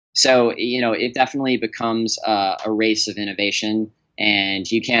So, it definitely becomes a race of innovation. And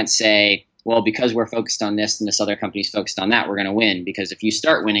you can't say, well, because we're focused on this and this other company's focused on that, we're going to win. Because if you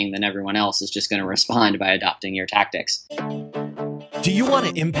start winning, then everyone else is just going to respond by adopting your tactics. Do you want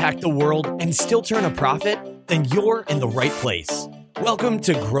to impact the world and still turn a profit? Then you're in the right place. Welcome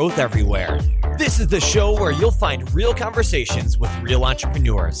to Growth Everywhere. This is the show where you'll find real conversations with real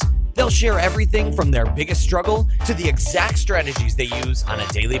entrepreneurs. They'll share everything from their biggest struggle to the exact strategies they use on a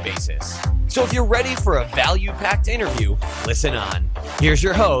daily basis. So if you're ready for a value-packed interview, listen on. Here's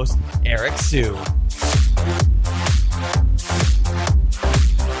your host, Eric Siu.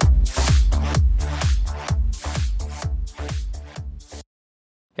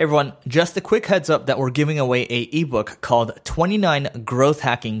 Hey everyone, just a quick heads up that we're giving away an ebook called 29 Growth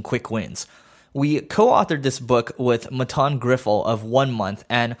Hacking Quick Wins. We co-authored this book with Matan Griffel of 1 Month,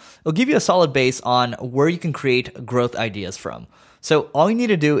 and it'll give you a solid base on where you can create growth ideas from. So all you need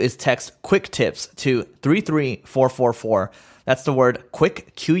to do is text quick tips to 33444. That's the word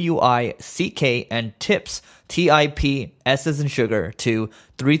quick, Q-U-I-C-K, and tips, T-I-P-S as in sugar, to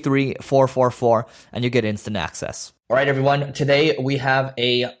 33444, and you get instant access. All right, everyone. Today we have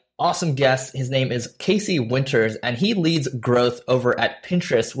a awesome guest. His name is Casey Winters, and he leads growth over at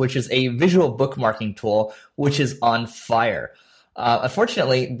Pinterest, which is a visual bookmarking tool, which is on fire.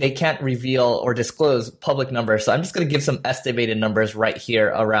 Unfortunately, they can't reveal or disclose public numbers, so I'm just going to give some estimated numbers right here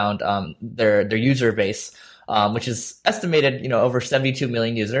around their user base, which is estimated, over 72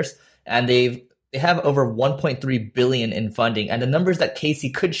 million users, and they have over 1.3 billion in funding. And the numbers that Casey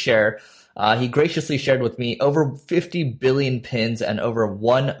could share, he graciously shared with me over 50 billion pins and over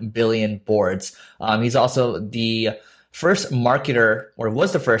 1 billion boards. He's also the first marketer, or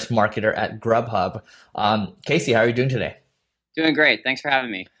was the first marketer at Grubhub. Casey, how are you doing today? Doing great. Thanks for having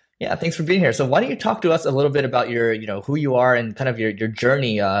me. Yeah, thanks for being here. So why don't you talk to us a little bit about your, who you are and kind of your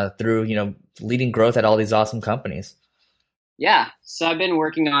journey through, leading growth at all these awesome companies. Yeah. So I've been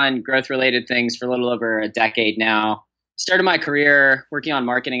working on growth-related things for a little over a decade now. Started my career working on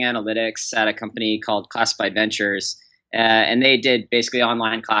marketing analytics at a company called Classified Ventures. And they did basically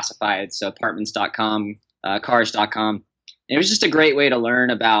online classifieds, so apartments.com, cars.com. And it was just a great way to learn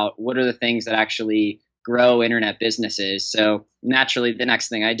about what are the things that actually grow internet businesses. So naturally, the next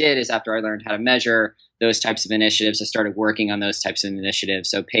thing I did is after I learned how to measure those types of initiatives, I started working on those types of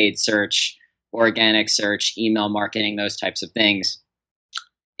initiatives. So paid search, organic search, email marketing, those types of things.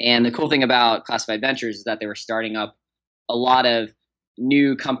 And the cool thing about Classified Ventures is that they were starting up a lot of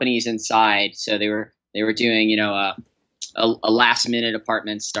new companies inside. So they were doing, a last minute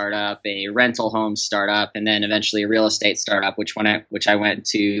apartment startup, a rental home startup, and then eventually a real estate startup, which I went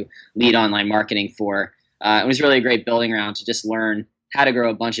to lead online marketing for. It was really a great building ground to just learn how to grow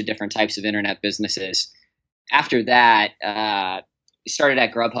a bunch of different types of internet businesses. After that, started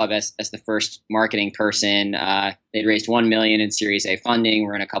at Grubhub as the first marketing person. They'd raised $1 million in Series A funding.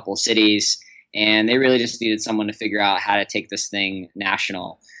 We're in a couple of cities. And they really just needed someone to figure out how to take this thing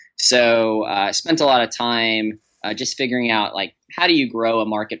national. So I spent a lot of time just figuring out, how do you grow a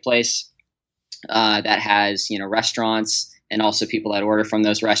marketplace that has, restaurants and also people that order from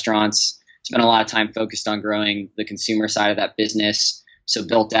those restaurants. Spent a lot of time focused on growing the consumer side of that business. So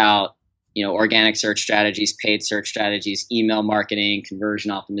built out, organic search strategies, paid search strategies, email marketing,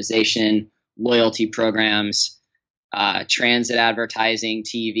 conversion optimization, loyalty programs, transit advertising,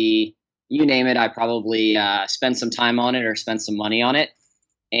 TV. You name it, I probably spent some time on it or spent some money on it.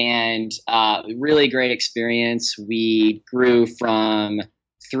 And really great experience. We grew from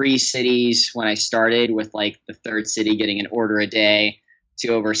 3 cities when I started, with the third city getting an order a day, to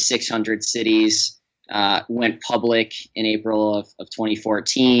over 600 cities. Went public in April of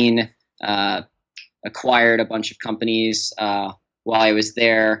 2014. Acquired a bunch of companies while I was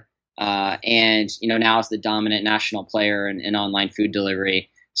there. And now is the dominant national player in online food delivery.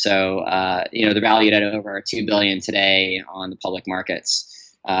 So, they're valued at over $2 billion today on the public markets.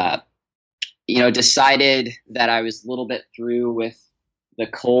 Decided that I was a little bit through with the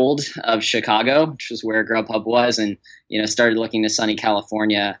cold of Chicago, which was where Grubhub was, and, started looking to sunny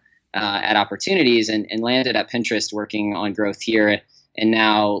California at opportunities, and landed at Pinterest working on growth here. And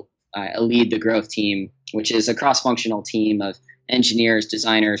now I lead the growth team, which is a cross-functional team of engineers,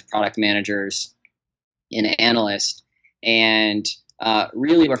 designers, product managers, and analysts. And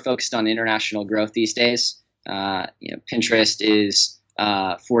really, we're focused on international growth these days. Pinterest is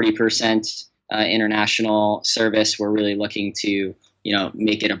 40% international service. We're really looking to,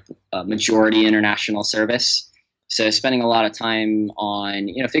 make it a majority international service. So spending a lot of time on,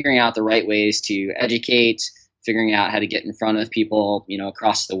 figuring out the right ways to educate, figuring out how to get in front of people,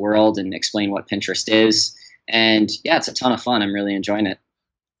 across the world and explain what Pinterest is. And yeah, it's a ton of fun. I'm really enjoying it.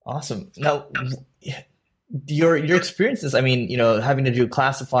 Awesome. Now, your experiences, I mean, having to do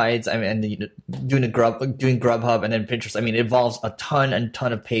classifieds, I mean, and doing Grubhub and then Pinterest, I mean, it involves a ton and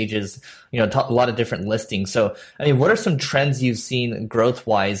ton of pages, a lot of different listings. So, I mean, what are some trends you've seen growth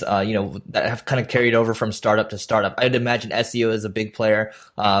wise, that have kind of carried over from startup to startup? I'd imagine SEO is a big player.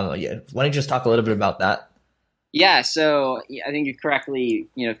 Yeah. Why don't you just talk a little bit about that? Yeah, so I think you correctly,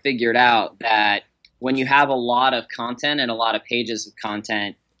 figured out that when you have a lot of content and a lot of pages of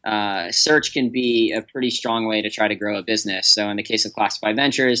content, search can be a pretty strong way to try to grow a business. So in the case of Classified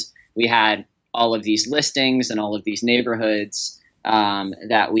Ventures, we had all of these listings and all of these neighborhoods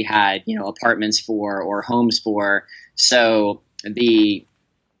that we had, apartments for or homes for. So the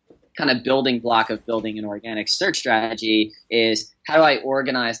kind of building block of building an organic search strategy is, how do I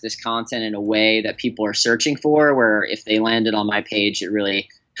organize this content in a way that people are searching for, where if they landed on my page, it really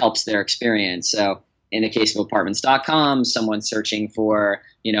helps their experience. So in the case of apartments.com, someone's searching for,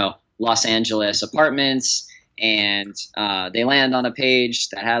 Los Angeles apartments, and they land on a page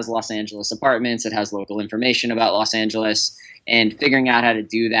that has Los Angeles apartments. It has local information about Los Angeles, and figuring out how to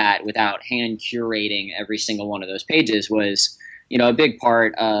do that without hand curating every single one of those pages was, a big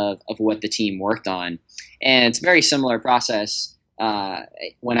part of what the team worked on. And it's a very similar process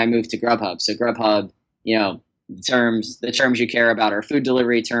when I moved to Grubhub. So Grubhub, the terms you care about are food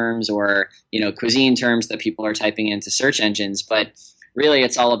delivery terms or, cuisine terms that people are typing into search engines. But really,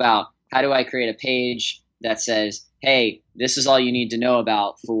 it's all about, how do I create a page that says, hey, this is all you need to know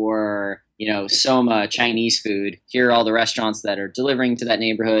about for, Soma Chinese food. Here are all the restaurants that are delivering to that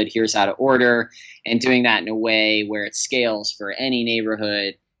neighborhood. Here's how to order, and doing that in a way where it scales for any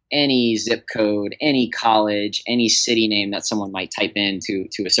neighborhood, any zip code, any college, any city name that someone might type into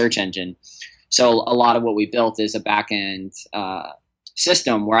a search engine. So a lot of what we built is a back-end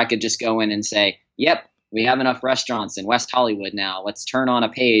system where I could just go in and say, yep, we have enough restaurants in West Hollywood now. Let's turn on a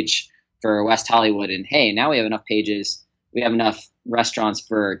page for West Hollywood. And hey, now we have enough pages. We have enough restaurants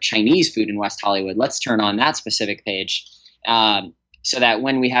for Chinese food in West Hollywood. Let's turn on that specific page. So that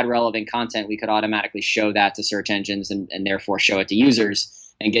when we had relevant content, we could automatically show that to search engines and therefore show it to users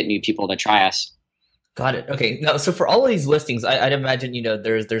and get new people to try us. Got it. Okay. Now, so for all of these listings, I'd imagine,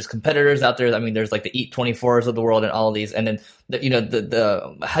 there's competitors out there. I mean, there's like the Eat24s of the world and all of these. And then,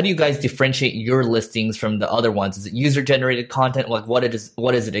 how do you guys differentiate your listings from the other ones? Is it user generated content? Like what is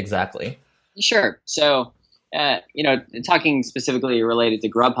it exactly? Sure. So, talking specifically related to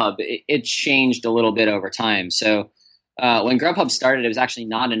Grubhub, it changed a little bit over time. So when Grubhub started, it was actually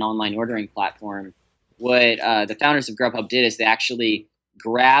not an online ordering platform. What the founders of Grubhub did is they actually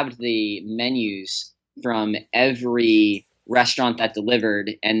grabbed the menus from every restaurant that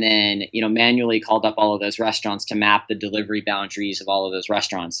delivered, and then manually called up all of those restaurants to map the delivery boundaries of all of those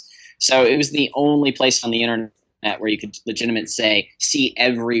restaurants. So it was the only place on the internet where you could legitimately see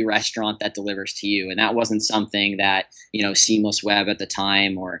every restaurant that delivers to you, and that wasn't something that Seamless Web at the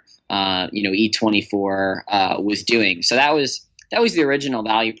time or Eat24 was doing. So that was the original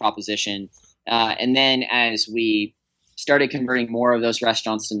value proposition, and then as we started converting more of those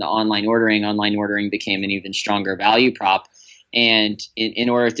restaurants into online ordering became an even stronger value prop. And in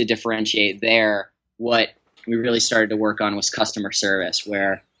order to differentiate there, what we really started to work on was customer service,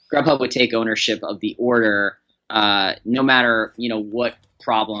 where Grubhub would take ownership of the order, no matter, what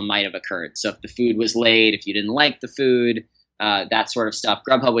problem might have occurred. So if the food was late, if you didn't like the food, that sort of stuff,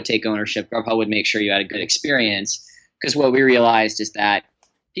 Grubhub would take ownership. Grubhub would make sure you had a good experience. Because what we realized is that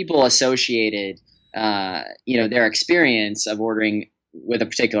people associated their experience of ordering with a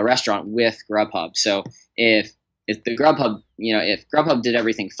particular restaurant with Grubhub. So if Grubhub did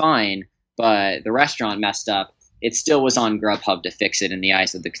everything fine, but the restaurant messed up, it still was on Grubhub to fix it in the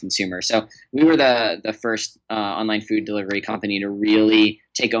eyes of the consumer. So we were the first online food delivery company to really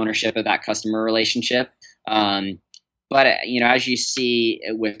take ownership of that customer relationship. But as you see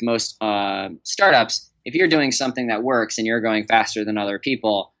with most startups, if you're doing something that works and you're going faster than other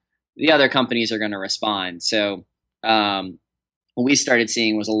people, the other companies are going to respond. So what we started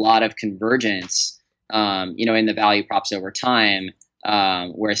seeing was a lot of convergence, in the value props over time,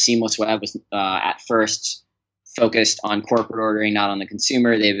 where Seamless Web was at first focused on corporate ordering, not on the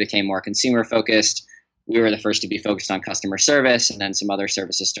consumer. They became more consumer focused. We were the first to be focused on customer service, and then some other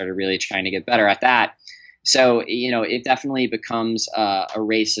services started really trying to get better at that. So, it definitely becomes a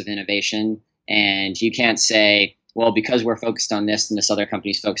race of innovation, and you can't say, well, because we're focused on this and this other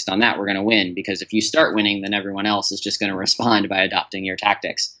company's focused on that, we're going to win. Because if you start winning, then everyone else is just going to respond by adopting your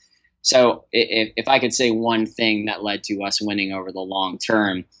tactics. So if I could say one thing that led to us winning over the long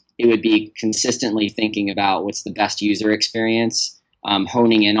term, it would be consistently thinking about what's the best user experience,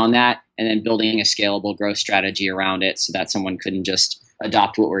 honing in on that, and then building a scalable growth strategy around it so that someone couldn't just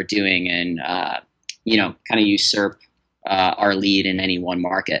adopt what we're doing and kind of usurp our lead in any one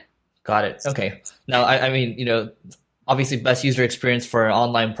market. Got it. Okay. Now, I mean, obviously best user experience for an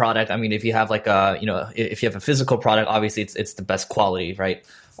online product. I mean, if you have like if you have a physical product, obviously it's the best quality, right?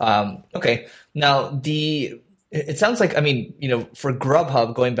 Okay. Now it sounds like, I mean, for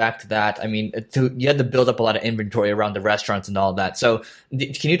Grubhub, going back to that, I mean, you had to build up a lot of inventory around the restaurants and all that. So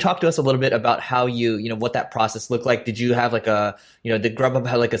can you talk to us a little bit about how what that process looked like? Did you have like did Grubhub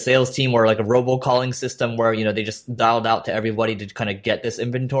have like a sales team or like a robocalling system where, they just dialed out to everybody to kind of get this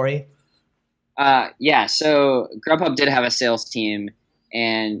inventory? Yeah. So Grubhub did have a sales team.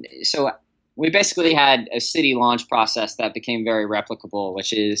 And so we basically had a city launch process that became very replicable,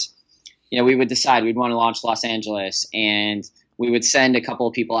 which is, we would decide we'd want to launch Los Angeles, and we would send a couple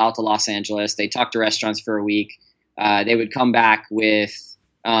of people out to Los Angeles. They'd talk to restaurants for a week. They would come back with,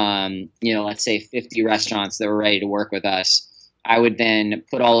 let's say 50 restaurants that were ready to work with us. I would then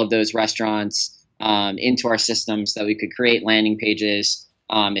put all of those restaurants into our system so that we could create landing pages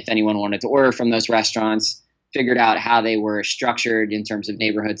if anyone wanted to order from those restaurants, figured out how they were structured in terms of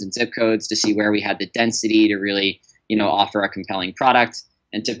neighborhoods and zip codes to see where we had the density to really, offer a compelling product.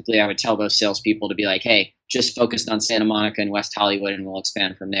 And typically I would tell those salespeople to be like, hey, just focused on Santa Monica and West Hollywood and we'll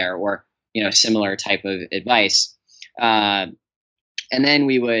expand from there, or, similar type of advice. And then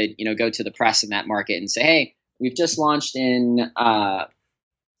we would, go to the press in that market and say, hey, we've just launched in LA.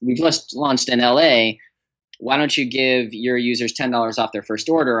 Why don't you give your users $10 off their first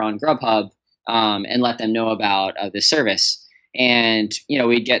order on Grubhub and let them know about this service? And,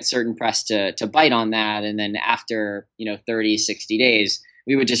 we'd get certain press to bite on that. And then after, 30, 60 days,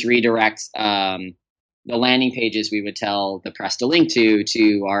 we would just redirect the landing pages we would tell the press to link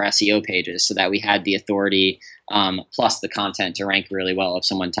to our SEO pages so that we had the authority plus the content to rank really well if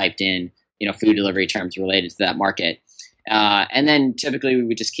someone typed in, food delivery terms related to that market. And then typically we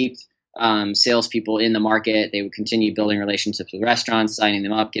would just keep salespeople in the market. They would continue building relationships with restaurants, signing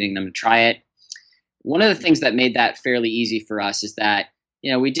them up, getting them to try it. One of the things that made that fairly easy for us is that,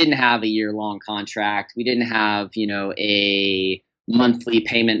 we didn't have a year-long contract. We didn't have, a monthly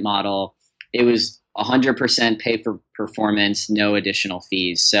payment model. It was 100% pay for performance, no additional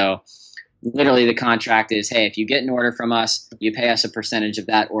fees. So literally the contract is, hey, if you get an order from us, you pay us a percentage of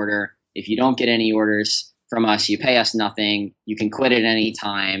that order. If you don't get any orders from us, you pay us nothing. You can quit at any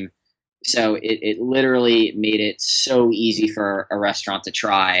time. So it literally made it so easy for a restaurant to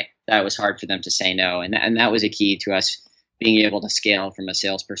try that it was hard for them to say no. And that was a key to us being able to scale from a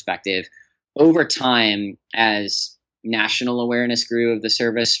sales perspective. Over time, as national awareness grew of the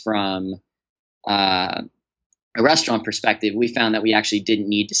service from a restaurant perspective, we found that we actually didn't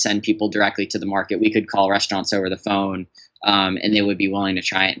need to send people directly to the market. We could call restaurants over the phone and they would be willing to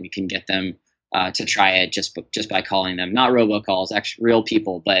try it. And we can get them to try it just by calling them. Not robocalls, actually real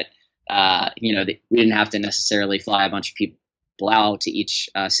people, but we didn't have to necessarily fly a bunch of people out to each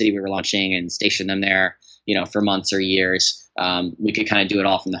city we were launching and station them there, for months or years. We could kind of do it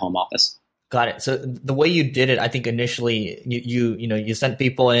all from the home office. Got it. So the way you did it, I think initially you sent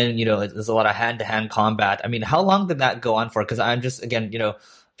people in, there's a lot of hand-to-hand combat. I mean, how long did that go on for? Because I'm just, again,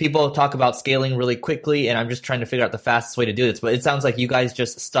 people talk about scaling really quickly and I'm just trying to figure out the fastest way to do this. But it sounds like you guys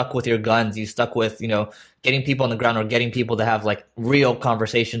just stuck with your guns. You stuck with, getting people on the ground or getting people to have like real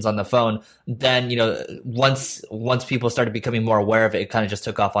conversations on the phone. Then, once people started becoming more aware of it, it kind of just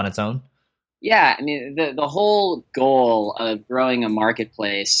took off on its own. Yeah. I mean, the whole goal of growing a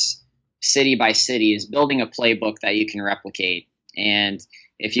marketplace city by city is building a playbook that you can replicate. And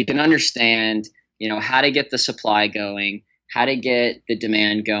if you can understand, how to get the supply going, how to get the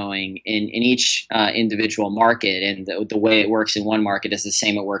demand going in each individual market, and the way it works in one market is the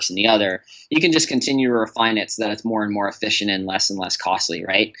same it works in the other, you can just continue to refine it so that it's more and more efficient and less costly,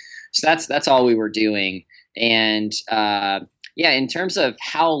 right? So that's all we were doing. And in terms of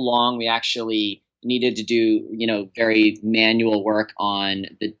how long we actually needed to do, very manual work on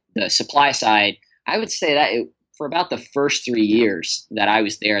the supply side, I would say that for about the first 3 years that I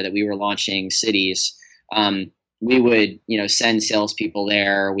was there, that we were launching cities, we would, send salespeople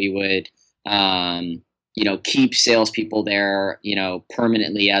there. We would, keep salespeople there,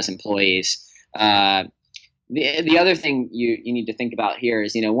 permanently as employees. The other thing you need to think about here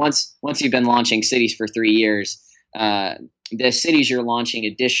is, once you've been launching cities for 3 years, the cities you're launching,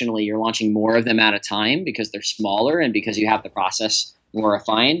 additionally, you're launching more of them at a time because they're smaller and because you have the process more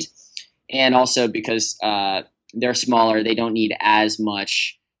refined. And also because they're smaller, they don't need as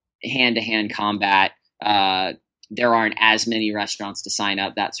much hand-to-hand combat. There aren't as many restaurants to sign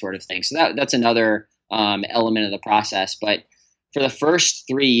up, that sort of thing. So that's another element of the process. But for the first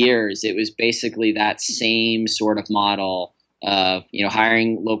 3 years, it was basically that same sort of model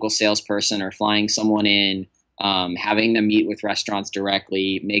hiring local salesperson or flying someone in, having them meet with restaurants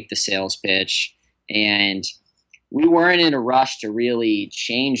directly, make the sales pitch. And we weren't in a rush to really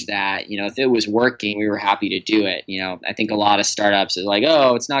change that. If it was working, we were happy to do it. I think a lot of startups are like,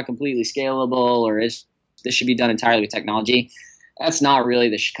 oh, it's not completely scalable, or this should be done entirely with technology. That's not really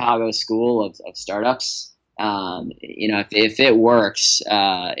the Chicago school of startups. If it works,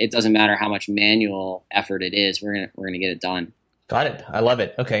 it doesn't matter how much manual effort it is. We're gonna get it done. Got it. I love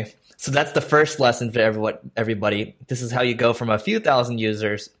it. Okay. So that's the first lesson for everybody. This is how you go from a few thousand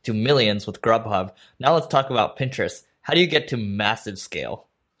users to millions with Grubhub. Now let's talk about Pinterest. How do you get to massive scale?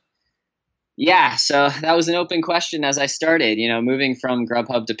 Yeah, so that was an open question as I started, moving from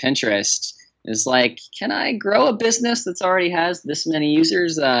Grubhub to Pinterest. It's like, can I grow a business that's already has this many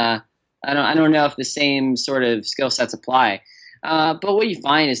users? I don't know if the same sort of skill sets apply. But what you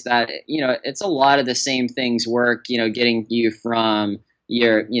find is that, it's a lot of the same things work, getting you from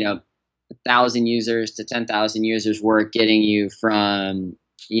your, 1,000 users to 10,000 users work, getting you from,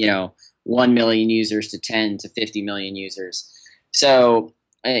 1 million users to 10 to 50 million users. So,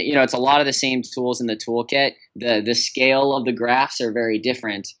 it's a lot of the same tools in the toolkit. The scale of the graphs are very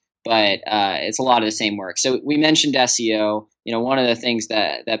different, but it's a lot of the same work. So we mentioned SEO. One of the things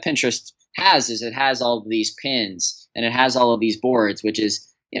that Pinterest has is it has all of these pins and it has all of these boards, which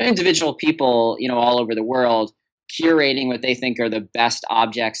is individual people all over the world curating what they think are the best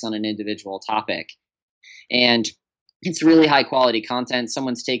objects on an individual topic. And it's really high quality content.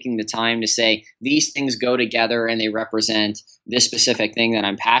 Someone's taking the time to say these things go together and they represent this specific thing that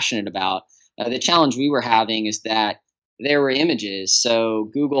I'm passionate about. The challenge we were having is that there were images. So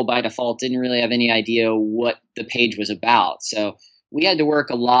Google by default didn't really have any idea what the page was about. So we had to work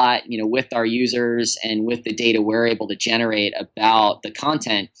a lot, with our users and with the data we're able to generate about the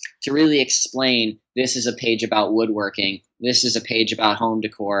content to really explain this is a page about woodworking, this is a page about home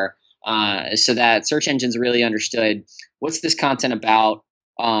decor, so that search engines really understood what's this content about.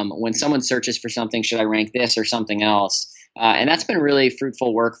 When someone searches for something, should I rank this or something else? And that's been really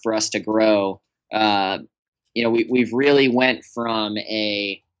fruitful work for us to grow. We've really went from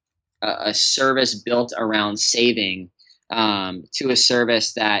a service built around saving to a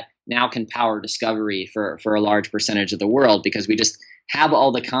service that now can power discovery for a large percentage of the world, because we just have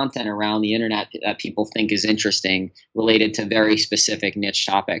all the content around the internet that people think is interesting related to very specific niche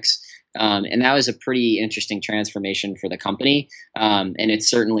topics. And that was a pretty interesting transformation for the company. And it's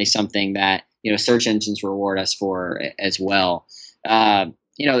certainly something that, search engines reward us for as well.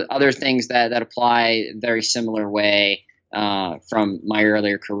 Other things that apply very similar way from my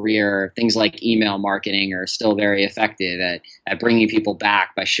earlier career, things like email marketing are still very effective at bringing people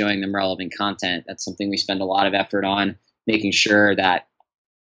back by showing them relevant content. That's something we spend a lot of effort on, making sure that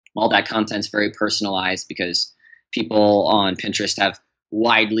all that content's very personalized, because people on Pinterest have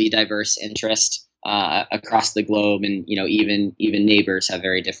widely diverse interests across the globe, and even neighbors have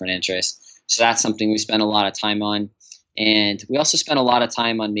very different interests. So that's something we spend a lot of time on. And we also spend a lot of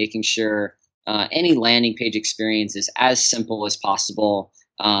time on making sure any landing page experience is as simple as possible,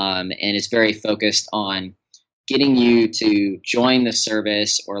 and it's very focused on getting you to join the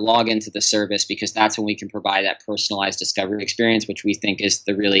service or log into the service, because that's when we can provide that personalized discovery experience, which we think is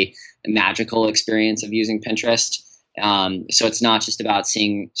the really magical experience of using Pinterest. So it's not just about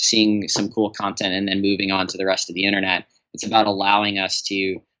seeing some cool content and then moving on to the rest of the internet. It's about allowing us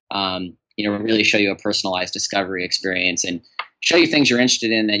to really show you a personalized discovery experience and show you things you're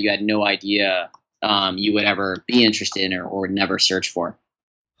interested in that you had no idea you would ever be interested in or would never search for.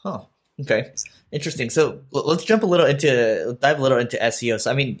 Huh. Okay. Interesting. So let's dive a little into SEO. So,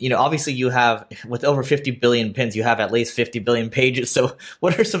 I mean, obviously you have, with over 50 billion pins, you have at least 50 billion pages. So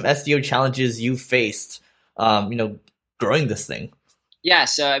what are some SEO challenges you faced, growing this thing? Yeah.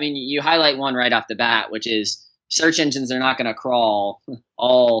 So, I mean, you highlight one right off the bat, which is search engines are not going to crawl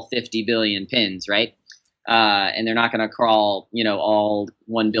all 50 billion pins, right? And they're not going to crawl, all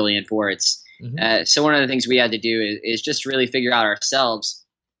 1 billion words. Mm-hmm. So one of the things we had to do is just really figure out ourselves,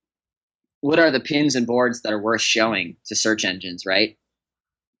 what are the pins and boards that are worth showing to search engines, right?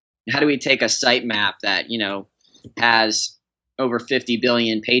 How do we take a sitemap that, has over 50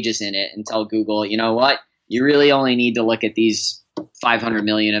 billion pages in it and tell Google, you know what, you really only need to look at these 500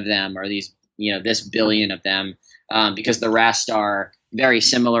 million of them, or these, this billion of them, because the rest are very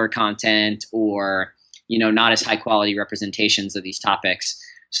similar content or, not as high quality representations of these topics.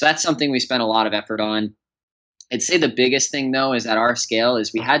 So that's something we spent a lot of effort on. I'd say the biggest thing, though, is at our scale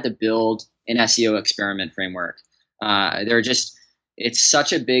is we had to build an SEO experiment framework. It's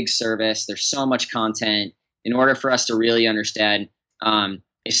such a big service. There's so much content. In order for us to really understand,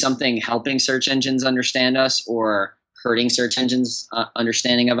 is something helping search engines understand us or hurting search engines'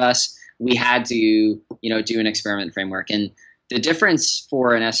 understanding of us, we had to, do an experiment framework. And the difference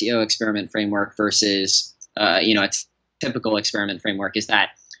for an SEO experiment framework versus, a typical experiment framework is that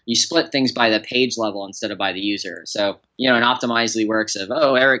you split things by the page level instead of by the user. So, an Optimizely works of,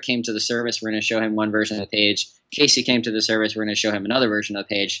 Eric came to the service, we're going to show him one version of the page. Casey came to the service, we're going to show him another version of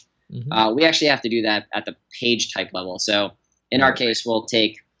the page. Mm-hmm. We actually have to do that at the page type level. So in our case, we'll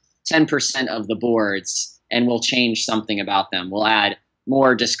take 10% of the boards and we'll change something about them. We'll add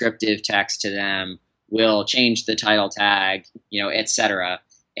more descriptive text to them. We'll change the title tag, et cetera.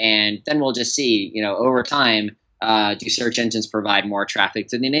 And then we'll just see, over time, do search engines provide more traffic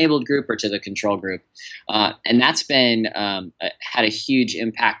to the enabled group or to the control group? And that's been had a huge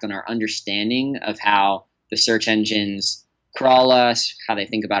impact on our understanding of how the search engines crawl us, how they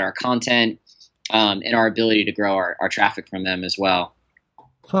think about our content, and our ability to grow our traffic from them as well.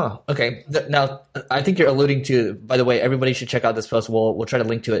 Huh. Okay. Now, I think you're alluding to, by the way, everybody should check out this post. We'll try to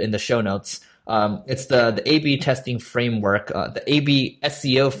link to it in the show notes. It's the A/B testing framework, the A/B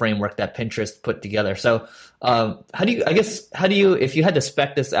SEO framework that Pinterest put together. So, how do you, if you had to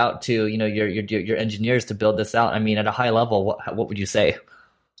spec this out to, your engineers to build this out, I mean, at a high level, what would you say?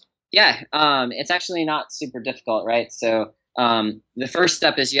 Yeah. It's actually not super difficult, right? So, the first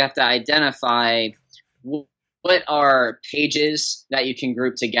step is you have to identify what are pages that you can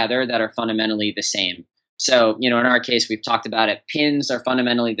group together that are fundamentally the same. So, in our case, we've talked about it. Pins are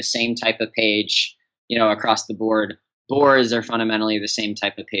fundamentally the same type of page, across the board. Boards are fundamentally the same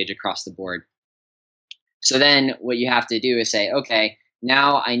type of page across the board. So then what you have to do is say, okay,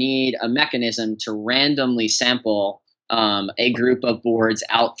 now I need a mechanism to randomly sample a group of boards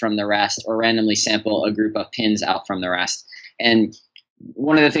out from the rest, or randomly sample a group of pins out from the rest. And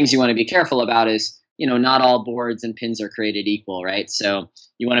one of the things you want to be careful about is, not all boards and pins are created equal, right? So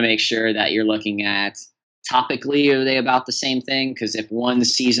you want to make sure that you're looking at topically, are they about the same thing? Because if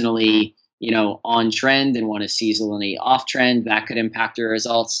one's seasonally, on trend and one is seasonally off trend, that could impact your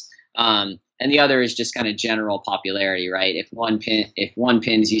results. And the other is just kind of general popularity, right? If one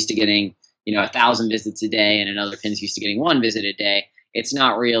pin's used to getting, 1,000 visits a day and another pin's used to getting 1 visit a day, it's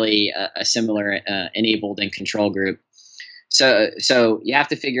not really a similar enabled and control group. So you have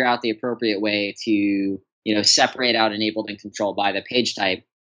to figure out the appropriate way to, separate out enabled and control by the page type.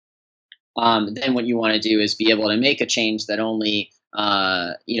 Then what you want to do is be able to make a change that only,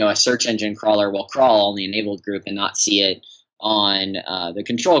 a search engine crawler will crawl on the enabled group and not see it on the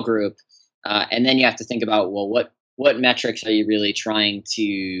control group. And then you have to think about, well, what metrics are you really trying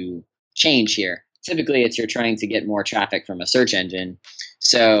to change here? Typically, you're trying to get more traffic from a search engine.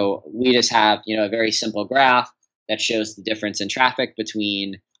 So we just have, a very simple graph that shows the difference in traffic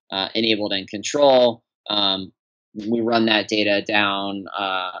between enabled and control. We run that data down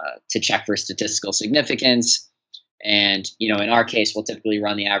to check for statistical significance. And, in our case, we'll typically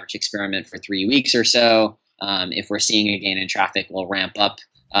run the average experiment for 3 weeks or so. If we're seeing a gain in traffic, we'll ramp up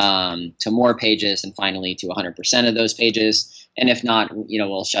to more pages and finally to 100% of those pages. And if not,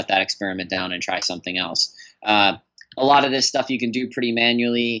 we'll shut that experiment down and try something else. A lot of this stuff you can do pretty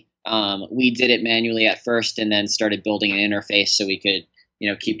manually. We did it manually at first and then started building an interface so we could,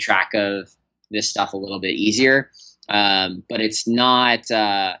 keep track of this stuff a little bit easier. But it's not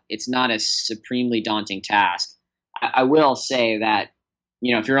a supremely daunting task. I will say that,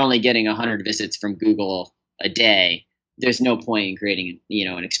 if you're only getting 100 visits from Google a day, there's no point in creating,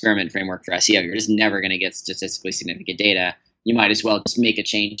 an experiment framework for SEO. You're just never going to get statistically significant data. You might as well just make a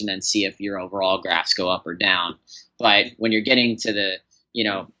change and then see if your overall graphs go up or down. But when you're getting to the,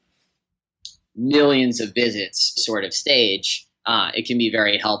 millions of visits sort of stage, it can be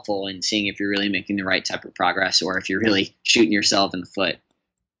very helpful in seeing if you're really making the right type of progress or if you're really shooting yourself in the foot.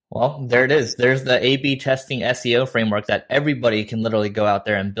 Well, there it is. There's the A/B testing SEO framework that everybody can literally go out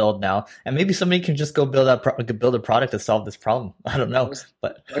there and build now. And maybe somebody can just go build a product to solve this problem. I don't know,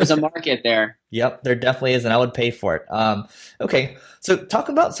 but there's a market there. Yep, there definitely is, and I would pay for it. Okay, so talk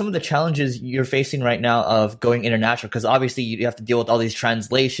about some of the challenges you're facing right now of going international, because obviously you have to deal with all these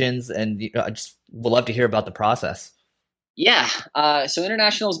translations, and I just would love to hear about the process. Yeah, so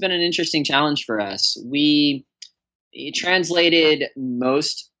international has been an interesting challenge for us. We translated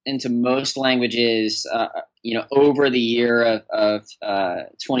into most languages, over the year of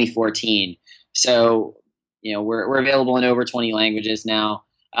 2014. So, we're available in over 20 languages now.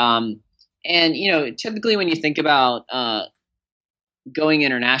 And typically when you think about going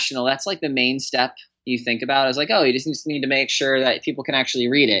international, that's like the main step you think about is like, you just need to make sure that people can actually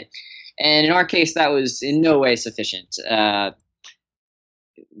read it. And in our case, that was in no way sufficient. The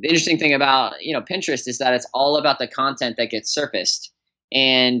interesting thing about Pinterest is that it's all about the content that gets surfaced.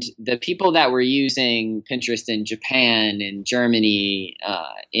 And the people that were using Pinterest in Japan and Germany,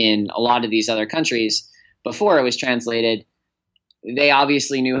 in a lot of these other countries before it was translated, they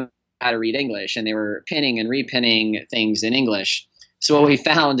obviously knew how to read English, and they were pinning and repinning things in English. So what we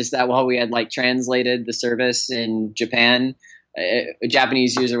found is that while we had like translated the service in Japan, a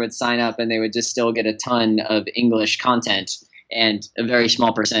Japanese user would sign up and they would just still get a ton of English content, and a very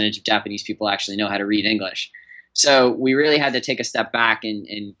small percentage of Japanese people actually know how to read English. So we really had to take a step back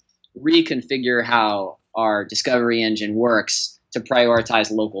and reconfigure how our discovery engine works to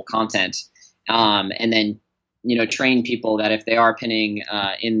prioritize local content, and then train people that if they are pinning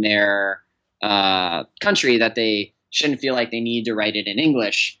in their country, that they shouldn't feel like they need to write it in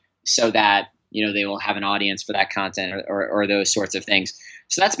English, so that they will have an audience for that content, or those sorts of things.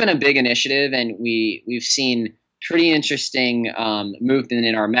 So that's been a big initiative, and we've seen pretty interesting movement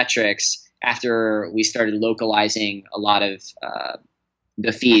in our metrics after we started localizing a lot of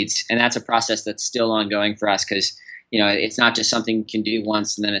the feeds. And that's a process that's still ongoing for us, because it's not just something you can do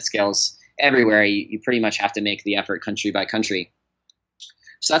once and then it scales everywhere. You pretty much have to make the effort country by country.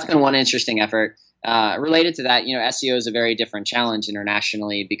 So that's been one interesting effort. Related to that, SEO is a very different challenge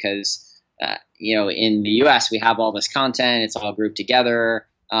internationally, because in the US we have all this content, it's all grouped together.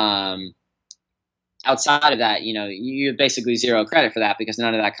 Outside of that, you have basically zero credit for that, because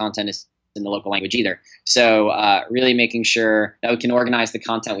none of that content is in the local language either. So really making sure that we can organize the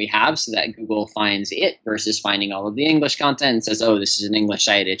content we have so that Google finds it, versus finding all of the English content and says, oh, this is an English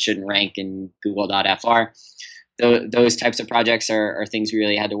site, it shouldn't rank in google.fr. Those types of projects are things we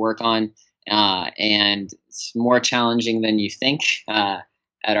really had to work on. And it's more challenging than you think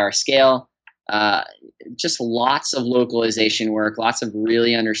at our scale. Just lots of localization work, lots of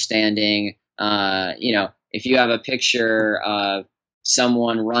really understanding, if you have a picture of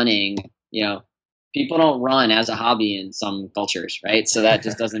someone running, people don't run as a hobby in some cultures, right? So that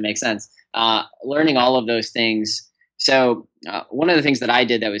just doesn't make sense. Learning all of those things. So one of the things that I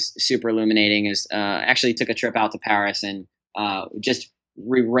did that was super illuminating is actually took a trip out to Paris and just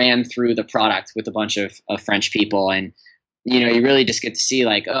ran through the product with a bunch of French people. And, you really just get to see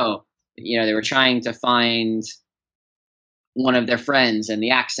like, they were trying to find one of their friends and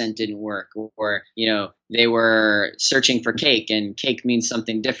the accent didn't work, or they were searching for cake, and cake means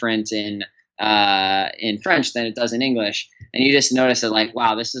something different in French than it does in English. And you just notice that like,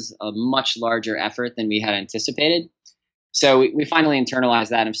 wow, this is a much larger effort than we had anticipated. So we finally internalized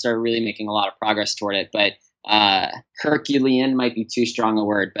that and started really making a lot of progress toward it. But Herculean might be too strong a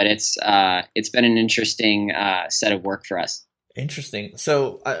word, but it's been an interesting set of work for us. Interesting.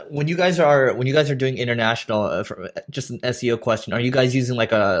 So when you guys are doing international, just an SEO question, are you guys using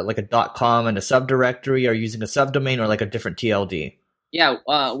like a .com and a subdirectory, or using a subdomain, or like a different TLD? Yeah,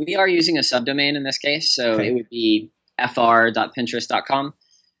 we are using a subdomain in this case. So It would be fr.pinterest.com.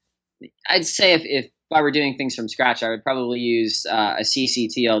 I'd say if I were doing things from scratch, I would probably use a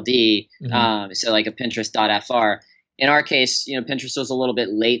ccTLD, so like a pinterest.fr. In our case, Pinterest was a little bit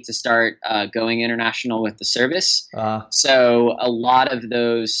late to start going international with the service. So a lot of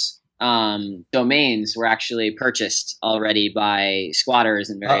those domains were actually purchased already by squatters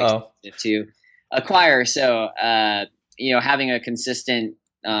and very expensive to acquire. So, having a consistent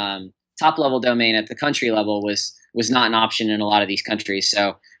top-level domain at the country level was not an option in a lot of these countries.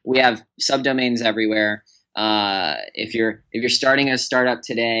 So we have subdomains everywhere. If you're starting a startup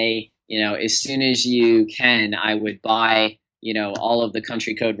today, as soon as you can, I would buy, all of the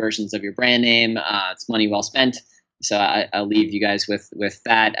country code versions of your brand name. It's money well spent. So I'll leave you guys with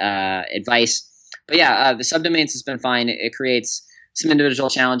that advice. But yeah, the subdomains has been fine. It creates some individual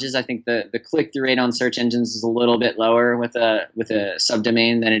challenges. I think the click-through rate on search engines is a little bit lower with a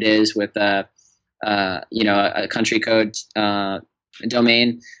subdomain than it is with a country code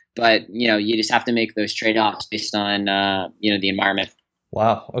domain. But you just have to make those trade-offs based on the environment.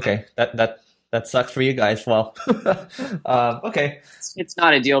 Wow. Okay. That sucks for you guys. Well, okay. It's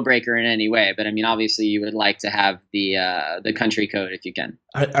not a deal breaker in any way, but I mean, obviously you would like to have the country code if you can.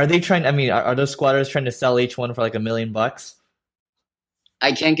 Are they trying, are those squatters trying to sell each one for like $1 million?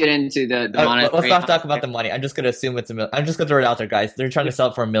 I can't get into the money. Let's not talk about the money. I'm just going to assume it's $1 million. I'm just going to throw it out there, guys. They're trying to sell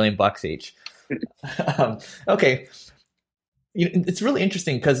it for $1 million each. Okay. It's really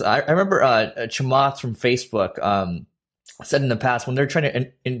interesting because I remember Chamath from Facebook said in the past when they're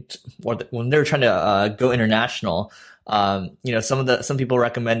trying to go international, some people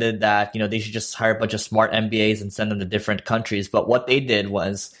recommended that they should just hire a bunch of smart MBAs and send them to different countries. But what they did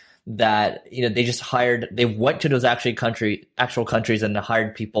was that they went to those actual countries and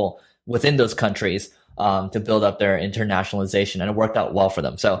hired people within those countries to build up their internationalization, and it worked out well for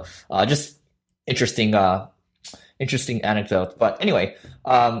them. So just interesting interesting anecdote. But anyway,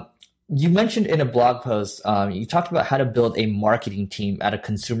 you mentioned in a blog post, you talked about how to build a marketing team at a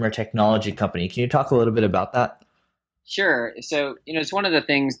consumer technology company. Can you talk a little bit about that? Sure. So, it's one of the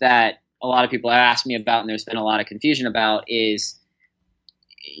things that a lot of people have asked me about, and there's been a lot of confusion about is,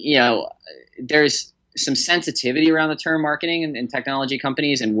 there's some sensitivity around the term marketing in technology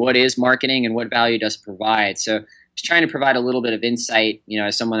companies and what is marketing and what value does it provide. So I was trying to provide a little bit of insight,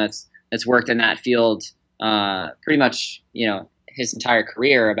 as someone that's worked in that field pretty much, his entire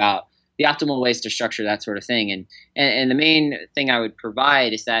career about the optimal ways to structure that sort of thing. And the main thing I would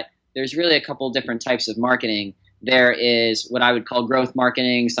provide is that there's really a couple different types of marketing. There is what I would call growth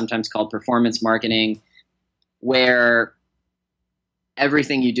marketing, sometimes called performance marketing, where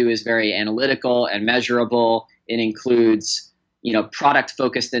everything you do is very analytical and measurable. It includes,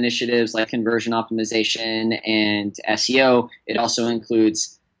 product-focused initiatives like conversion optimization and SEO. It also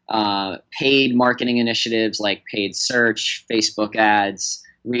includes paid marketing initiatives like paid search, Facebook ads,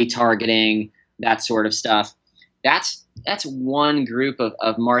 retargeting, that sort of stuff. That's one group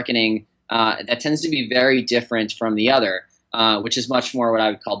of marketing that tends to be very different from the other, which is much more what I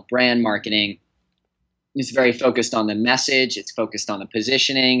would call brand marketing. It's very focused on the message. It's focused on the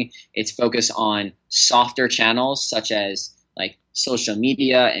positioning. It's focused on softer channels such as like social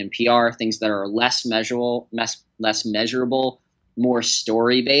media and PR, things that are less measurable, more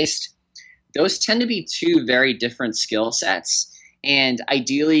story-based. Those tend to be two very different skill sets. And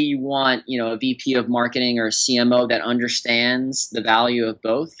ideally, you want a VP of marketing or a CMO that understands the value of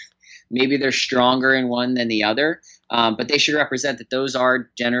both. Maybe they're stronger in one than the other, but they should represent that those are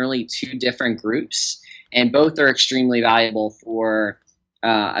generally two different groups. And both are extremely valuable for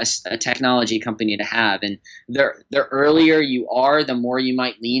a technology company to have. And the earlier you are, the more you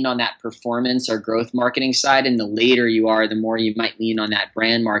might lean on that performance or growth marketing side. And the later you are, the more you might lean on that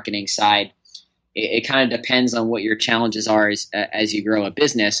brand marketing side. It kind of depends on what your challenges are as you grow a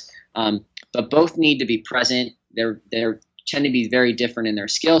business. But both need to be present. They tend to be very different in their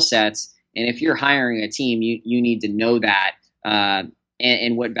skill sets. And if you're hiring a team, you need to know that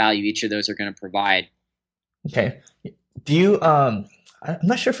and what value each of those are going to provide. Okay. Do you I'm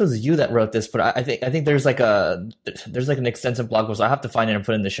not sure if it was you that wrote this, but I think there's like an extensive blog post. I have to find it and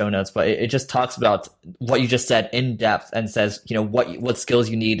put it in the show notes, but it just talks about what you just said in depth and says, what skills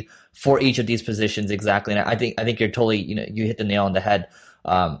you need for each of these positions exactly. And I think you're totally, you hit the nail on the head.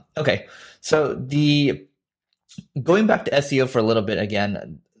 Okay. So going back to SEO for a little bit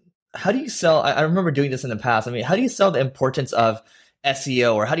again, how do you sell? I remember doing this in the past. I mean, how do you sell the importance of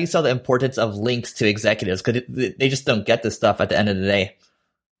SEO, or how do you sell the importance of links to executives? Because they just don't get this stuff at the end of the day.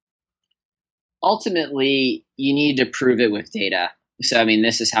 Ultimately, you need to prove it with data. So, I mean,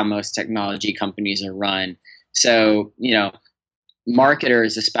 this is how most technology companies are run. So,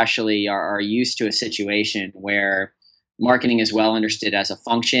 marketers especially are used to a situation where marketing is well understood as a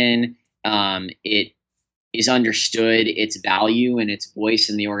function. It is understood its value and its voice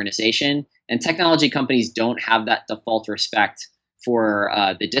in the organization. And technology companies don't have that default respect for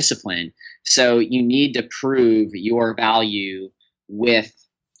the discipline. So you need to prove your value with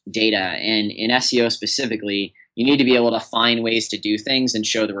data. And in SEO specifically, you need to be able to find ways to do things and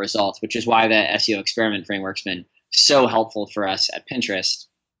show the results, which is why the SEO experiment framework's been so helpful for us at Pinterest.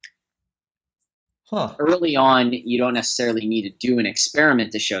 Early on, you don't necessarily need to do an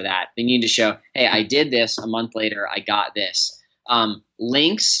experiment to show that. You need to show, hey, I did this, a month later, I got this.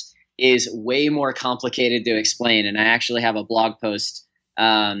 Links is way more complicated to explain, and I actually have a blog post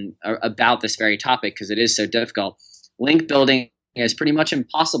about this very topic because it is so difficult. Link building is pretty much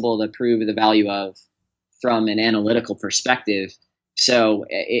impossible to prove the value of from an analytical perspective. So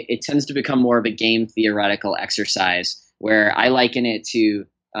it tends to become more of a game theoretical exercise where I liken it to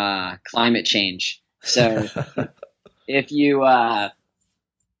climate change. So if you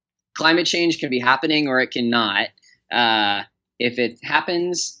climate change can be happening or it cannot. If it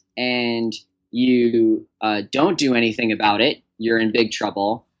happens and you don't do anything about it, you're in big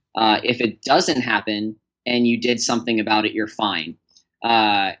trouble. If it doesn't happen and you did something about it, you're fine.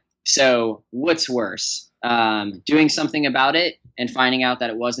 So what's worse? Doing something about it and finding out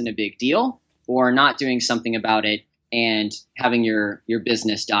that it wasn't a big deal, or not doing something about it and having your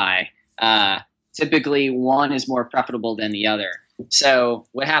business die? Typically, one is more preferable than the other. So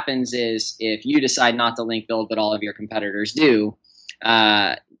what happens is if you decide not to link build, but all of your competitors do,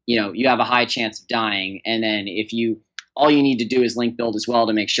 you have a high chance of dying. And then if all you need to do is link build as well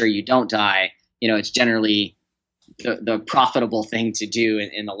to make sure you don't die, it's generally the profitable thing to do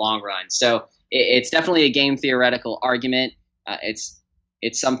in the long run. So it's definitely a game theoretical argument. It's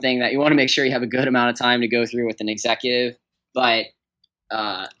something that you want to make sure you have a good amount of time to go through with an executive, but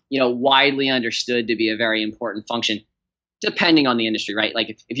widely understood to be a very important function, depending on the industry, right? Like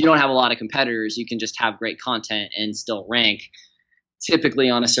if you don't have a lot of competitors, you can just have great content and still rank. Typically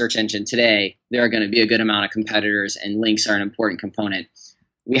on a search engine today, there are going to be a good amount of competitors, and links are an important component.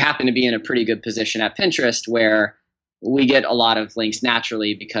 We happen to be in a pretty good position at Pinterest where we get a lot of links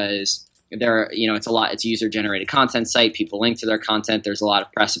naturally because it's a user generated content site. People link to their content. There's a lot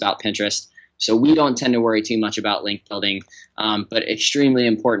of press about Pinterest. So we don't tend to worry too much about link building, but extremely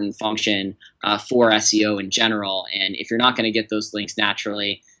important function for SEO in general. And if you're not going to get those links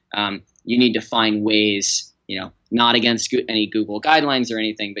naturally, you need to find ways, not against any Google guidelines or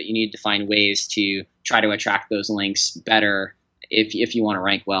anything, but you need to find ways to try to attract those links better if you want to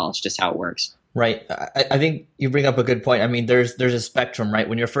rank well. It's just how it works. Right. I think you bring up a good point. I mean, there's a spectrum, right?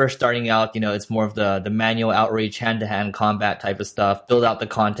 When you're first starting out, it's more of the manual outreach, hand-to-hand combat type of stuff, build out the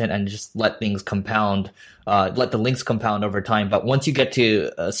content and just let things compound, let the links compound over time. But once you get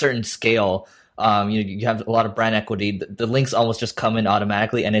to a certain scale, you have a lot of brand equity. The links almost just come in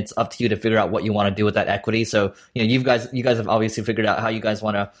automatically, and it's up to you to figure out what you want to do with that equity. So, you guys have obviously figured out how you guys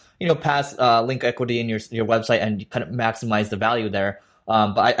want to, pass link equity in your website and kind of maximize the value there.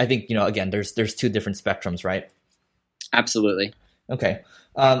 But I think, again, there's two different spectrums, right? Absolutely. Okay.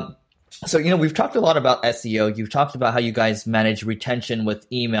 So, we've talked a lot about SEO. You've talked about how you guys manage retention with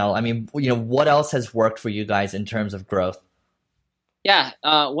email. I mean, what else has worked for you guys in terms of growth? Yeah.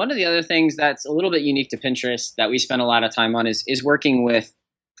 One of the other things that's a little bit unique to Pinterest that we spend a lot of time on is working with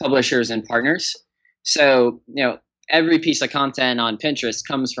publishers and partners. So, every piece of content on Pinterest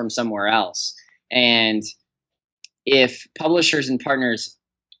comes from somewhere else. And if publishers and partners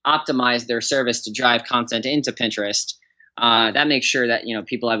optimize their service to drive content into Pinterest, that makes sure that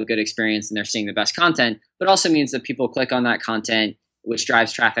people have a good experience and they're seeing the best content, but also means that people click on that content, which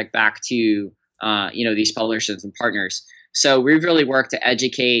drives traffic back to these publishers and partners. So we've really worked to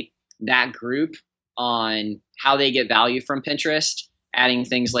educate that group on how they get value from Pinterest, adding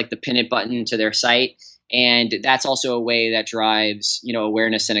things like the pin it button to their site. And that's also a way that drives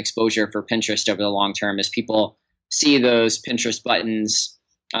awareness and exposure for Pinterest over the long term, as people see those Pinterest buttons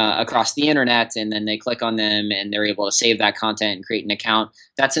across the internet, and then they click on them and they're able to save that content and create an account.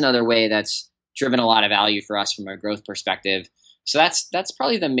 That's another way that's driven a lot of value for us from a growth perspective. So that's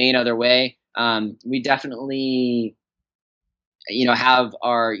probably the main other way. We definitely have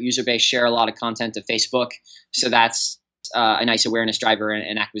our user base share a lot of content to Facebook. So that's a nice awareness driver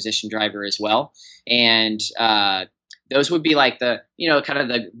and acquisition driver as well. And those would be like the kind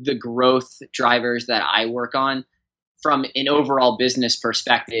of the growth drivers that I work on. From an overall business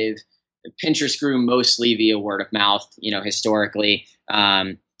perspective, Pinterest grew mostly via word of mouth. Historically,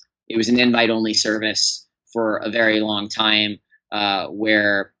 it was an invite-only service for a very long time,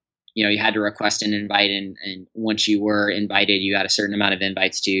 where you had to request an invite, and once you were invited, you had a certain amount of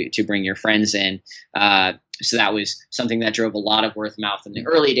invites to bring your friends in. So that was something that drove a lot of word of mouth in the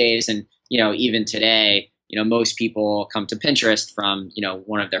early days, and even today. Most people come to Pinterest from,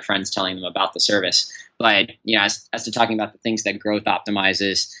 one of their friends telling them about the service. But, as to talking about the things that growth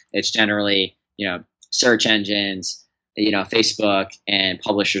optimizes, it's generally, search engines, Facebook, and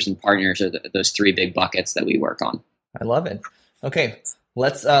publishers and partners are those three big buckets that we work on. I love it. Okay.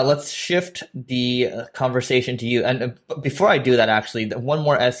 Let's shift the conversation to you. And before I do that, actually, one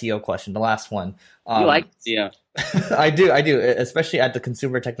more SEO question, the last one. You like SEO? I do, especially at the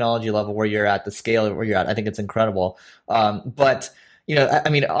consumer technology level where you're at, the scale where you're at. I think it's incredible. But I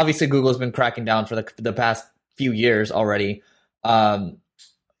mean, obviously, Google's been cracking down for the past few years already, and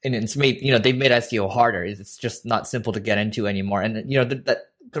it's made they've made SEO harder. It's just not simple to get into anymore. And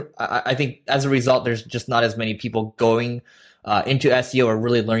I think as a result, there's just not as many people going into SEO or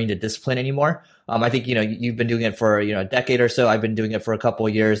really learning the discipline anymore. I think, you've been doing it for, a decade or so. I've been doing it for a couple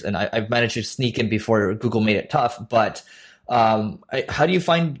of years, and I've managed to sneak in before Google made it tough. But how do you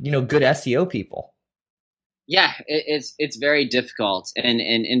find, good SEO people? Yeah, it's very difficult. And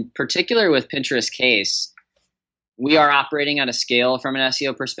in particular with Pinterest's case, we are operating at a scale from an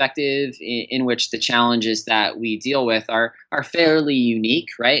SEO perspective in which the challenges that we deal with are fairly unique,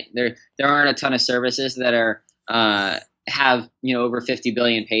 right? There aren't a ton of services that are have over 50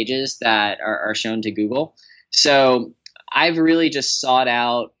 billion pages that are shown to Google. So I've really just sought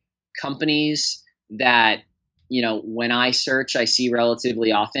out companies that when I search, I see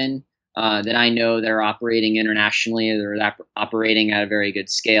relatively often, that I know they're operating internationally, or they're operating at a very good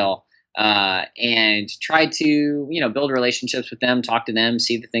scale, and try to build relationships with them, talk to them,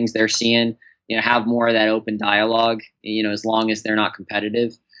 see the things they're seeing, have more of that open dialogue, as long as they're not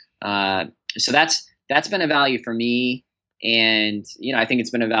competitive. So that's been a value for me. And, I think it's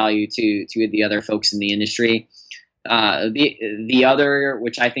been a value to the other folks in the industry. The other,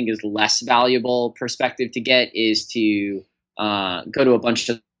 which I think is less valuable perspective to get, is to go to a bunch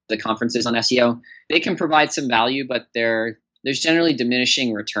of the conferences on SEO. They can provide some value, but there's generally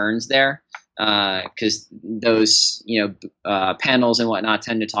diminishing returns there because those panels and whatnot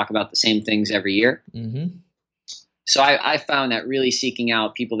tend to talk about the same things every year. Mm-hmm. So I found that really seeking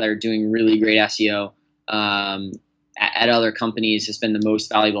out people that are doing really great SEO at other companies has been the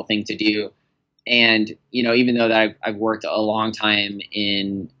most valuable thing to do. And even though that I've worked a long time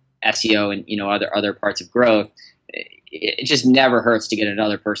in SEO and other parts of growth, it just never hurts to get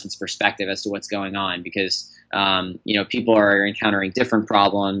another person's perspective as to what's going on, because people are encountering different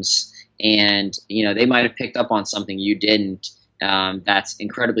problems, and they might have picked up on something you didn't. That's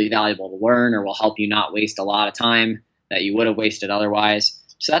incredibly valuable to learn, or will help you not waste a lot of time that you would have wasted otherwise.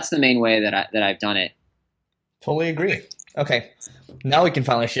 So that's the main way that I've done it. Totally agree. Okay, now we can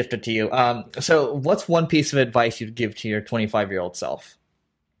finally shift it to you. So what's one piece of advice you'd give to your 25-year-old self?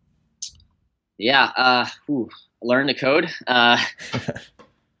 Yeah, learn to code.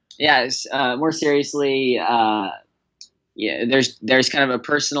 More seriously, there's kind of a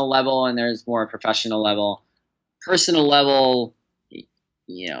personal level and there's more a professional level. Personal level,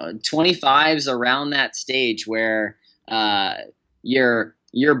 25's around that stage where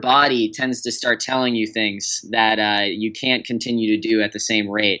your body tends to start telling you things that you can't continue to do at the same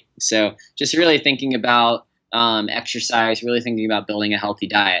rate. So just really thinking about exercise, really thinking about building a healthy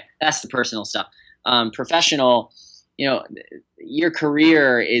diet. That's the personal stuff. Professional, your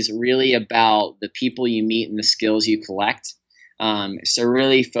career is really about the people you meet and the skills you collect. So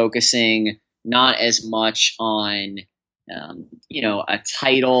really focusing not as much on, a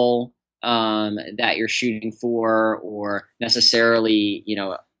title that you're shooting for, or necessarily,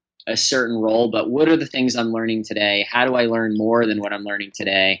 a certain role, but what are the things I'm learning today? How do I learn more than what I'm learning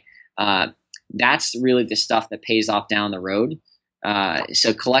today? That's really the stuff that pays off down the road.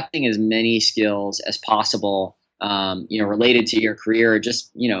 So collecting as many skills as possible, related to your career,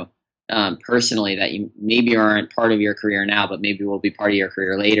 just, personally, that you maybe aren't part of your career now, but maybe will be part of your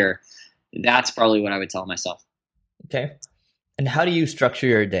career later. That's probably what I would tell myself. Okay. And how do you structure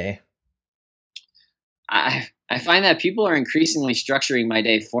your day? I find that people are increasingly structuring my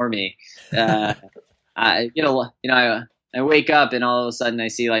day for me. I wake up and all of a sudden I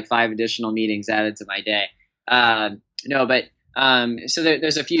see like 5 additional meetings added to my day. So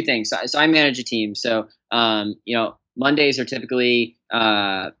there's a few things. So I manage a team. So, Mondays are typically,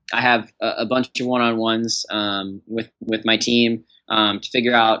 I have a bunch of one-on-ones with my team to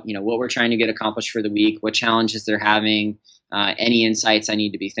figure out, what we're trying to get accomplished for the week, what challenges they're having, any insights I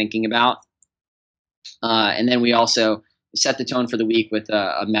need to be thinking about. And then we also set the tone for the week with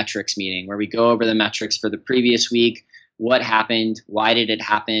a metrics meeting where we go over the metrics for the previous week. What happened? Why did it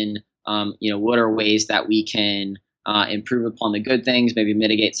happen? What are ways that we can improve upon the good things, maybe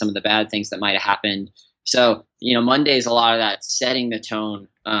mitigate some of the bad things that might have happened. So, Monday is a lot of that, setting the tone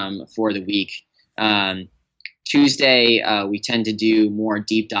for the week. Tuesday, we tend to do more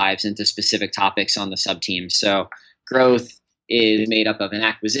deep dives into specific topics on the sub-teams. So growth is made up of an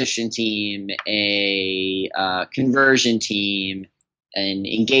acquisition team, a conversion team, an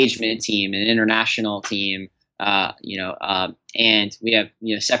engagement team, an international team, and we have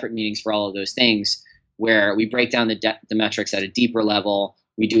separate meetings for all of those things where we break down the metrics at a deeper level.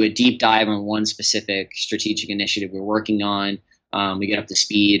 We do a deep dive on one specific strategic initiative we're working on. We get up to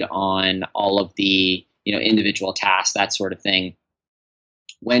speed on all of the individual tasks, that sort of thing.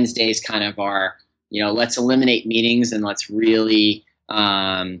 Wednesdays kind of are let's eliminate meetings and let's really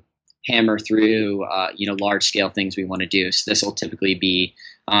hammer through large scale things we want to do. So this will typically be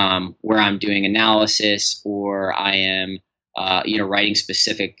where I'm doing analysis, or I am writing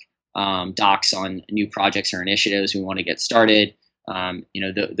specific docs on new projects or initiatives we want to get started.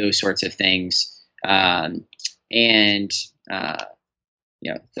 Those sorts of things.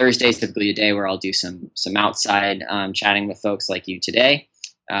 Thursday is typically a day where I'll do some outside chatting with folks like you today.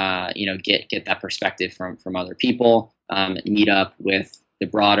 Get that perspective from other people. Meet up with the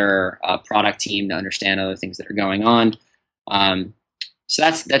broader product team to understand other things that are going on. So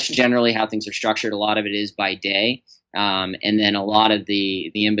that's generally how things are structured. A lot of it is by day. And then a lot of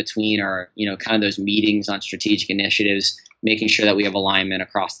the in between are, kind of those meetings on strategic initiatives, making sure that we have alignment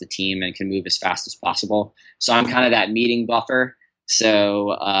across the team and can move as fast as possible. So I'm kind of that meeting buffer.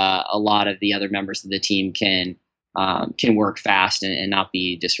 So a lot of the other members of the team can work fast and not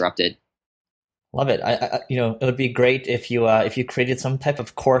be disrupted. Love it. It would be great if you created some type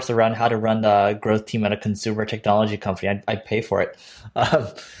of course around how to run the growth team at a consumer technology company. I'd pay for it.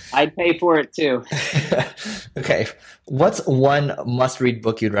 I'd pay for it too. Okay. What's one must-read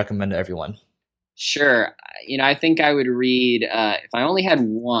book you'd recommend to everyone? Sure. I think I would read, if I only had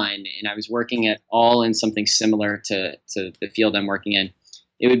one and I was working at all in something similar to the field I'm working in,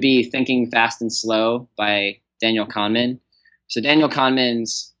 it would be Thinking Fast and Slow by Daniel Kahneman. So Daniel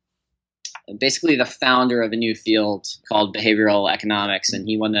Kahneman's basically the founder of a new field called behavioral economics, and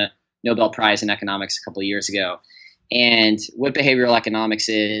he won the Nobel Prize in economics a couple of years ago. And what behavioral economics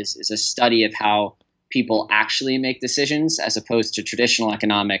is a study of how people actually make decisions as opposed to traditional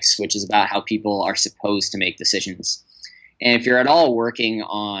economics, which is about how people are supposed to make decisions. And if you're at all working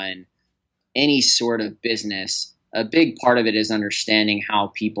on any sort of business, a big part of it is understanding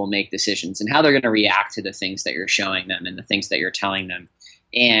how people make decisions and how they're going to react to the things that you're showing them and the things that you're telling them.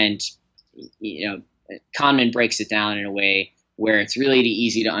 And, Kahneman breaks it down in a way where it's really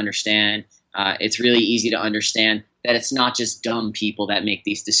easy to understand. It's really easy to understand that it's not just dumb people that make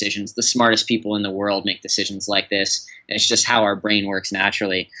these decisions. The smartest people in the world make decisions like this. It's just how our brain works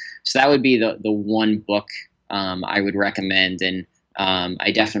naturally. So that would be the one book I would recommend, and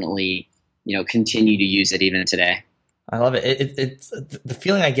I definitely continue to use it even today. I love it. It's the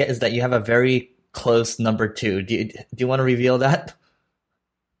feeling I get is that you have a very close number two. Do you want to reveal that?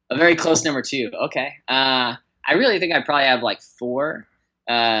 A very close number two. Okay. I really think I probably have like four.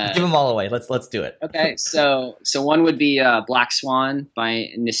 Give them all away. Let's do it. Okay, so one would be Black Swan by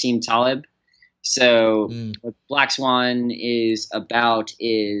Nassim Taleb. So what Black Swan is about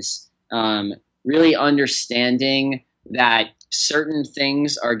is really understanding that certain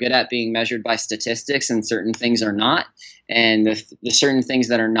things are good at being measured by statistics and certain things are not. And the certain things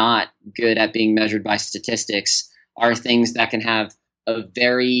that are not good at being measured by statistics are things that can have a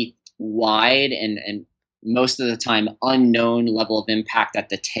very wide and most of the time unknown level of impact at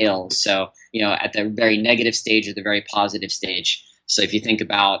the tail. So, at the very negative stage or the very positive stage. So if you think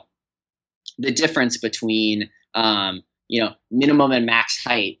about the difference between, minimum and max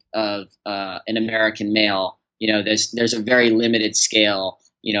height of an American male, there's a very limited scale,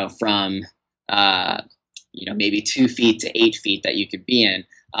 from, maybe 2 feet to 8 feet that you could be in.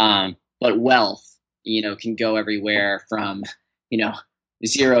 But wealth, can go everywhere from,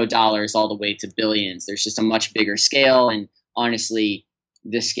 $0 all the way to billions. There's just a much bigger scale, and honestly,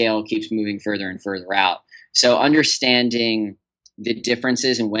 this scale keeps moving further and further out. So understanding the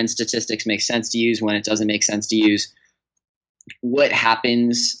differences and when statistics make sense to use, when it doesn't make sense to use, what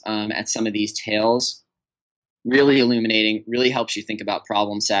happens at some of these tails, really illuminating, really helps you think about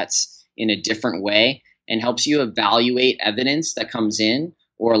problem sets in a different way and helps you evaluate evidence that comes in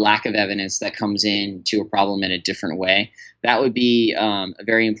or lack of evidence that comes in to a problem in a different way. That would be a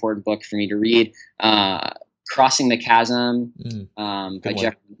very important book for me to read. Crossing the Chasm by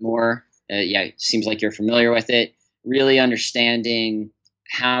Geoffrey Moore. It seems like you're familiar with it. Really understanding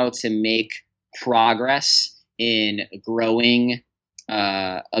how to make progress in growing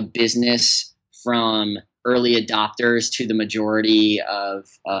a business from early adopters to the majority of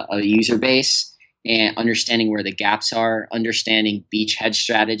a user base, and understanding where the gaps are, understanding beachhead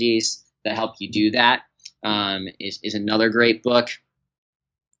strategies that help you do that is another great book.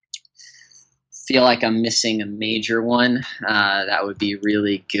 Feel like I'm missing a major one that would be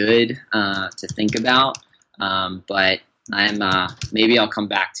really good to think about, but maybe I'll come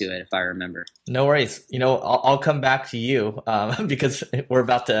back to it if I remember. No worries. I'll come back to you because we're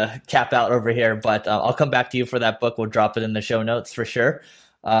about to cap out over here, but I'll come back to you for that book. We'll drop it in the show notes for sure.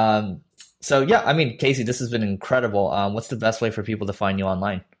 So yeah, Casey, this has been incredible. What's the best way for people to find you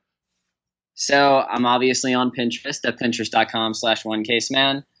online? So I'm obviously on Pinterest at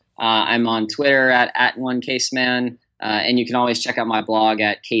pinterest.com/onecaseman. I'm on Twitter at onecaseman. And you can always check out my blog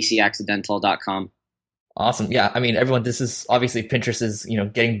at caseyaccidental.com. Awesome. Yeah. Everyone, this is obviously Pinterest is,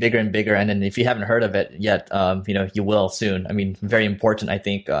 getting bigger and bigger. And then if you haven't heard of it yet, you will soon. Very important, I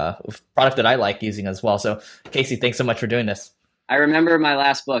think, product that I like using as well. So Casey, thanks so much for doing this. I remember my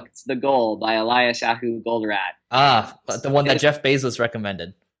last book. It's The Goal by Elias Ahu Goldratt. The one that Jeff Bezos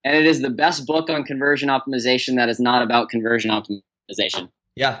recommended. And it is the best book on conversion optimization that is not about conversion optimization.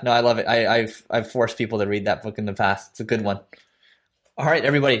 Yeah, no, I love it. I've forced people to read that book in the past. It's a good one. All right,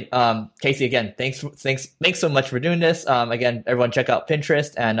 everybody. Casey, again, thanks so much for doing this. Again, everyone check out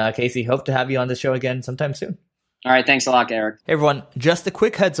Pinterest, and Casey, hope to have you on the show again sometime soon. All right, thanks a lot, Eric. Hey everyone, just a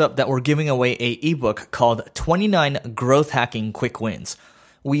quick heads up that we're giving away a ebook called 29 Growth Hacking Quick Wins.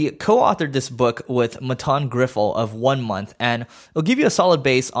 We co-authored this book with Matan Griffel of 1 Month, and it'll give you a solid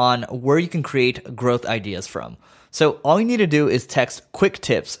base on where you can create growth ideas from. So all you need to do is text quick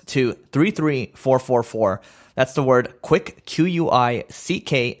tips to 33444. That's the word quick,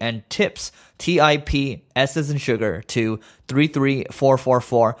 QUICK, and tips, TIPS as in sugar, to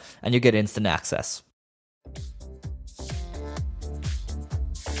 33444, and you get instant access.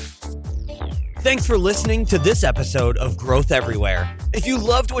 Thanks for listening to this episode of Growth Everywhere. If you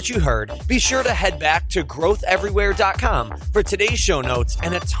loved what you heard, be sure to head back to growtheverywhere.com for today's show notes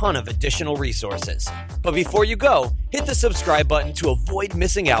and a ton of additional resources. But before you go, hit the subscribe button to avoid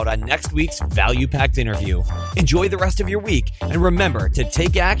missing out on next week's value-packed interview. Enjoy the rest of your week, and remember to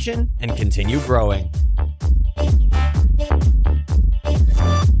take action and continue growing.